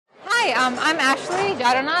Hi, I'm Ashley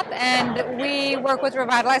Jagannath, and we work with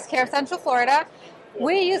Revitalize Care of Central Florida.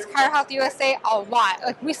 We use ChiroHealthUSA a lot.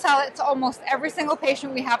 Like, we sell it to almost every single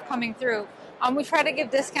patient we have coming through. We try to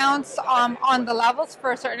give discounts on the levels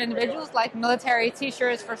for certain individuals, like military,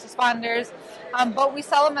 T-shirts, first responders, but we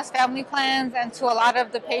sell them as family plans and to a lot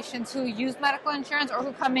of the patients who use medical insurance or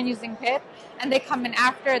who come in using PIP, and they come in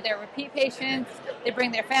after, they're repeat patients, they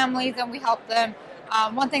bring their families, and we help them.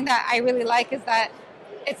 One thing that I really like is that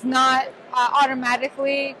it's not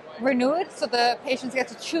automatically renewed, so the patients get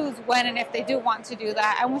to choose when and if they do want to do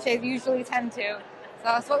that, and which they usually tend to. So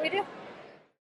that's what we do.